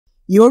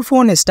Your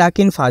phone is stuck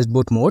in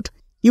fastboot mode.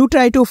 You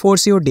try to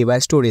force your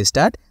device to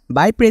restart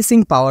by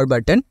pressing power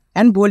button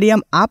and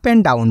volume up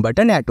and down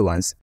button at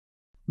once.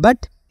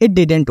 But it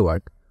didn't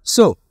work.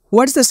 So,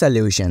 what's the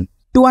solution?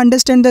 To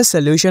understand the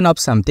solution of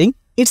something,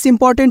 it's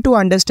important to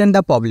understand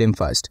the problem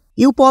first.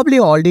 You probably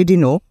already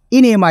know,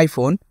 in MI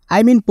phone,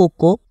 I mean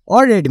Poco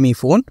or Redmi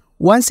phone,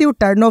 once you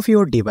turn off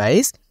your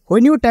device,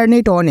 when you turn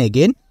it on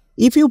again,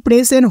 if you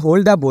press and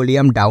hold the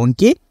volume down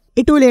key,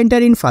 it will enter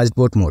in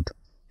fastboot mode,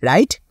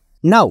 right?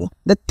 Now,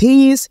 the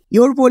thing is,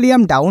 your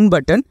volume down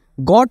button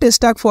got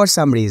stuck for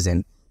some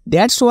reason.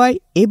 That's why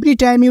every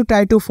time you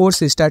try to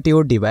force start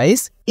your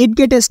device, it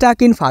gets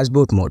stuck in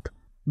fastboot mode.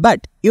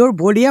 But your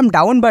volume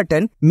down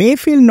button may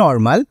feel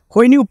normal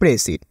when you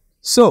press it.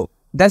 So,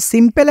 the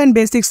simple and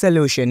basic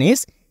solution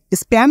is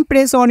spam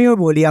press on your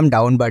volume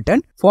down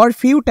button for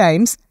few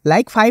times,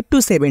 like 5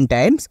 to 7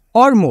 times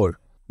or more.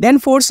 Then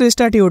force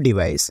restart your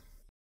device.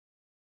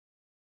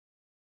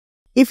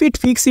 If it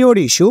fixes your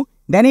issue,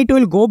 then it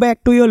will go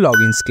back to your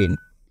login screen.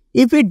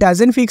 If it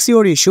doesn't fix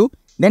your issue,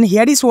 then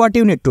here is what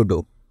you need to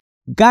do.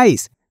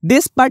 Guys,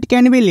 this part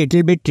can be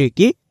little bit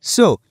tricky,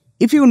 so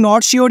if you're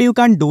not sure you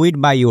can do it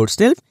by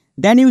yourself,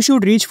 then you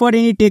should reach for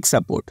any tech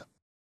support.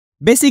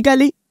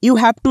 Basically, you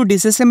have to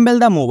disassemble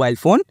the mobile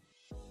phone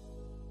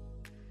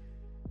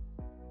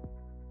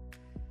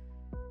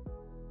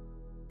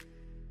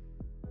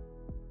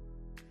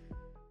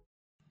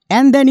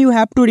and then you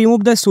have to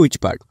remove the switch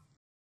part.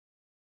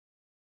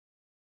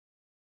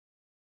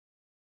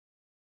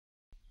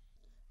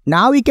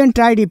 Now we can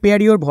try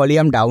repair your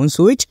volume down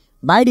switch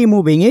by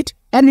removing it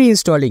and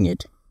reinstalling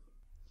it.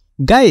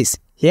 Guys,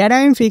 here I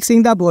am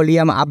fixing the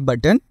volume up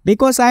button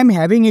because I am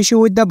having issue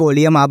with the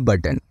volume up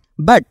button.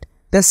 But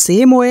the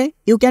same way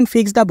you can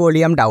fix the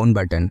volume down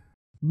button.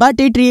 But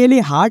it's really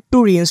hard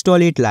to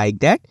reinstall it like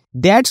that.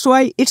 That's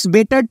why it's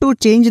better to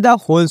change the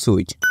whole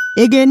switch.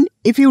 Again,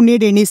 if you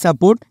need any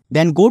support,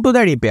 then go to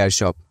the repair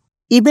shop.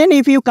 Even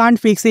if you can't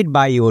fix it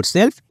by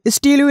yourself,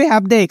 still you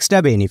have the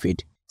extra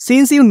benefit.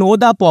 Since you know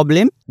the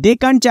problem, they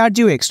can't charge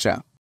you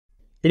extra.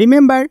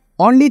 Remember,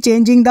 only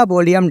changing the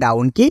volume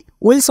down key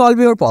will solve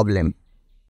your problem.